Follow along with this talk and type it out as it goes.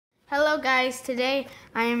Hello guys, today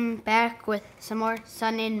I'm back with some more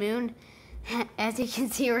sun and moon. As you can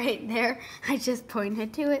see right there, I just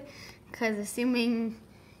pointed to it because assuming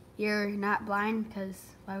you're not blind, because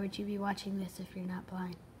why would you be watching this if you're not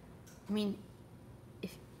blind? I mean,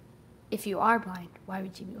 if you are blind, why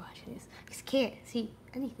would you be watching this? Because you can't see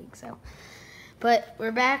anything, so. But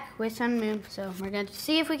we're back with sun and moon, so we're going to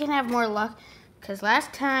see if we can have more luck, because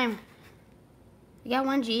last time we got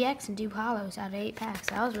 1 GX and 2 Hollows out of 8 packs.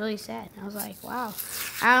 That was really sad. I was like, wow.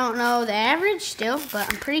 I don't know the average still, but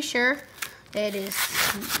I'm pretty sure that it is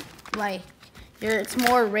like, it's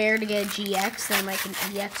more rare to get a GX than like an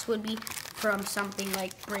EX would be from something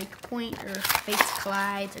like Breakpoint or Fates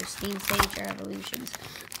Collides or Steam Stage or Evolutions.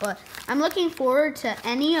 But I'm looking forward to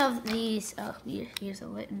any of these. Oh, here's a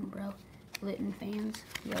Litten, bro. Litten fans.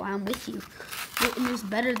 Yo, I'm with you. Litten is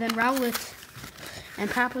better than Rowlet. And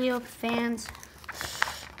Poplio fans.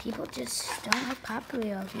 People just don't like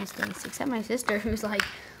Poplio these days, except my sister, who's like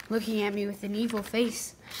looking at me with an evil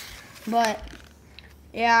face. But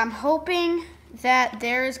yeah, I'm hoping that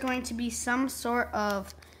there is going to be some sort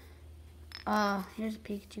of here's a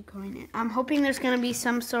Pikachu coin. I'm hoping there's going to be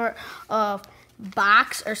some sort of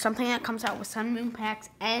box or something that comes out with Sun Moon packs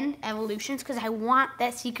and evolutions, because I want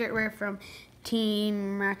that secret rare from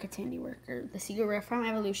Team Rocket's Handiwork, or the secret rare from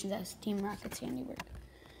Evolutions as Team Rocket's Handiwork.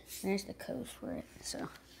 There's the code for it. So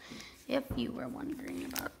if you were wondering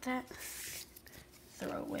about that,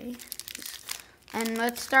 throw away. And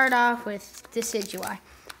let's start off with Decidueye,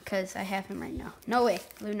 because I have him right now. No way,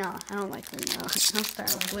 Lunala. I don't like Lunala. I'll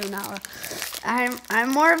start with Lunala.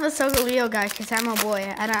 I'm more of a Solgaleo guy because I'm a boy.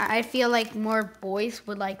 And I feel like more boys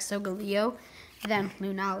would like Solgaleo than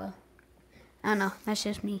Lunala. I don't know. That's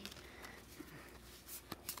just me.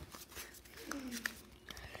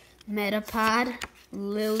 Metapod,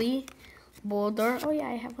 Lily, Boulder. Oh yeah,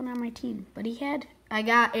 I have one on my team. But I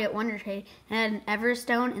got it at Wonder Trade. It had an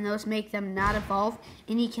Everstone, and those make them not evolve.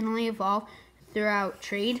 And he can only evolve throughout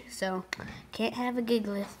trade. So, can't have a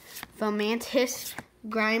Gigalith. Fomantis,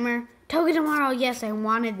 Grimer, Togedemaru. Yes, I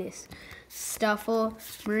wanted this. Stuffle,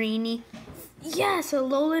 Marini. Yes, a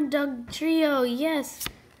Alolan Dugtrio. Yes.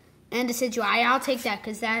 And Decidueye. I'll take that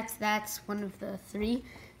because that's one of the 3.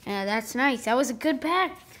 That's nice. That was a good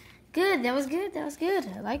pack. Good. That was good. That was good.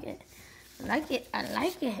 I like it. I like it. I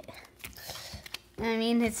like it. I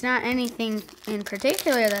mean, it's not anything in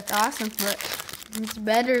particular that's awesome, but it's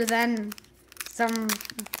better than some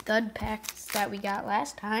dud packs that we got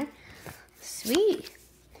last time. Sweet.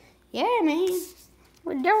 Yeah, man.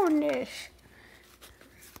 We're doing this.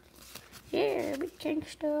 Yeah, we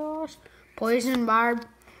gangsters. Poison Barb,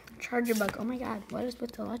 Charger Bug. Oh my god, what is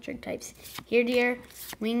with the electric types? Herdier,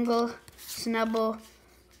 Wingull, Snubbull,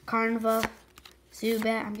 Carnivore,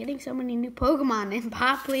 Zubat. I'm getting so many new Pokemon. And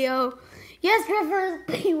Poplio. Yes, Reverse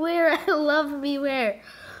Beware. I love Beware.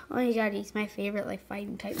 Oh my god, he's my favorite like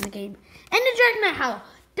fighting type in the game. And the Dragonite Hollow.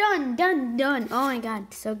 Done, done, done. Oh my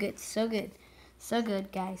god, so good, so good. So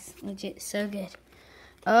good, guys. Legit, so good.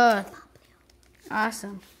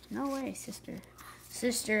 Awesome. No way, sister.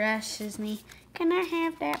 Sister asks me, can I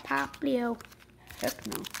have that Poplio? Heck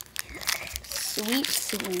no. Sweet,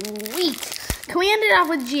 sweet. Can we end it off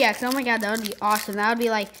with GX? Oh my god, that would be awesome. That would be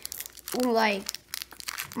like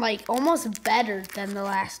almost better than the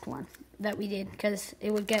last one that we did, because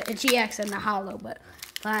it would get a GX and a Hollow, but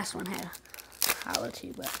the last one had a Hollow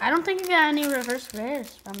too. But I don't think I got any reverse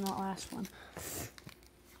rares from the last one.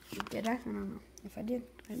 Did I? I don't know if I did.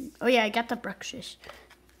 Oh yeah, I got the Bruxish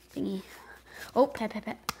thingy. Oh,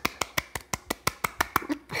 pet.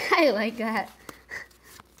 I like that.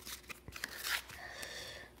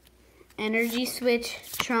 Energy Switch,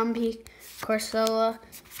 Trumpeak, Corsola,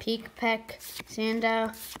 Peak-Peck,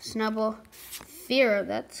 Sandile, Snubbull, Fearow,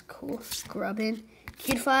 that's cool. Grubbin,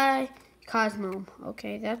 Cutiefly, Cosmo.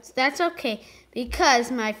 Okay, that's okay,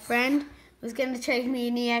 because my friend was gonna trade me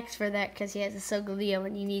an EX for that because he has a Solgaleo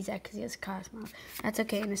and he needs that because he has a Cosmo. That's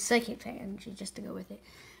okay, and a Psychic Energy just to go with it.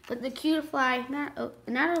 But the Cutiefly,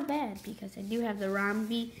 not all bad, because I do have the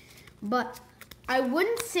Rombi, but I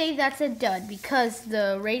wouldn't say that's a dud because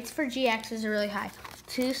the rates for GXs are really high.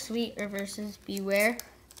 2 Sweet Reverses, Beware,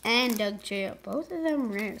 and Dugtrio. Both of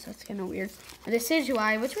them rares. That's kind of weird. The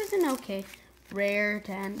Decidueye, which was an okay rare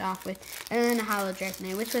to end off with. And then a Hollow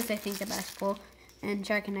Dragonite, which was, I think, the best pull. And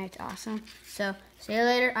Dragonite's awesome. So, see you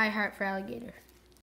later. I heart for alligator.